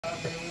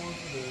Okay,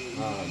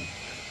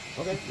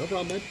 no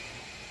problem, man.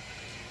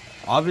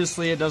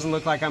 Obviously, it doesn't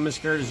look like I'm as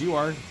scared as you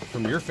are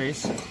from your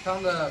face.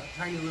 Found a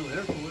tiny little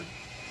intercooler,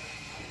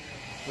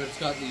 but it's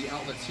got the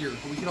outlets here.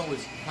 We can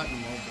always cut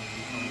and weld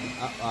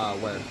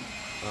them. Where?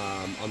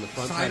 On the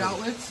front side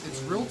outlets.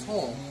 It's real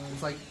tall.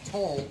 It's like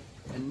tall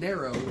and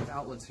narrow with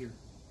outlets here,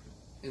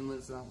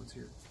 inlets and outlets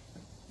here.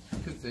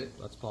 Could fit.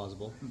 That's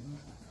plausible.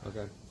 Mm-hmm.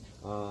 Okay.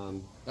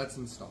 That's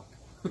in stock.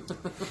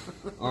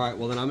 All right.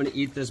 Well, then I'm gonna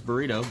eat this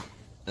burrito.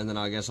 And then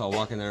I guess I'll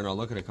walk in there and I'll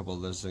look at a couple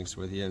of those things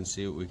with you and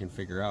see what we can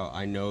figure out.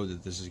 I know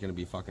that this is going to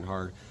be fucking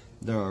hard.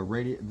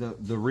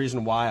 The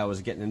reason why I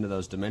was getting into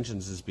those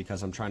dimensions is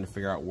because I'm trying to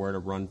figure out where to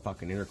run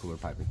fucking intercooler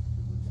piping.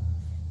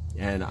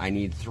 And I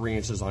need 3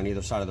 inches on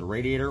either side of the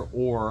radiator,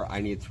 or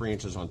I need 3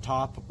 inches on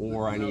top,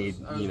 or I need,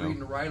 I was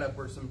reading a write-up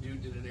where some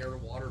dude did an air to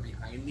water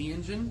behind the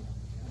engine,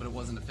 but it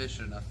wasn't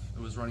efficient enough.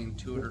 It was running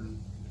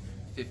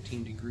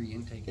 215-degree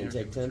intake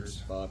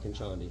temps. Fucking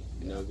Chandi.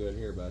 Yeah. No good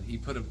here, bud. He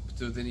put a,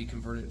 so then he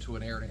converted it to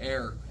an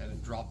air-to-air, and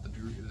it dropped the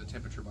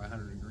temperature by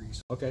 100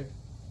 degrees. Okay.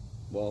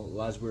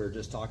 Well, as we were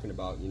just talking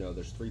about, you know,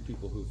 there's 3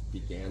 people who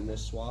began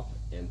this swap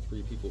and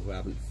 3 people who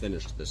haven't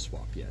finished this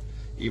swap yet.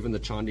 Even the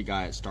Chandi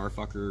guy at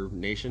Starfucker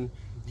Nation,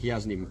 he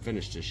hasn't even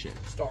finished his shit.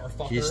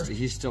 Starfucker.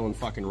 He's still in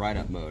fucking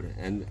write-up mode.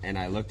 And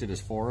I looked at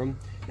his forum,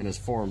 and his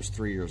forum's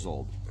 3 years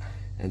old.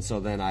 And so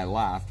then I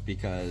laughed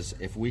because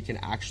if we can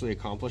actually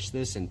accomplish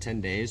this in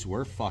 10 days,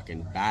 we're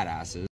fucking badasses.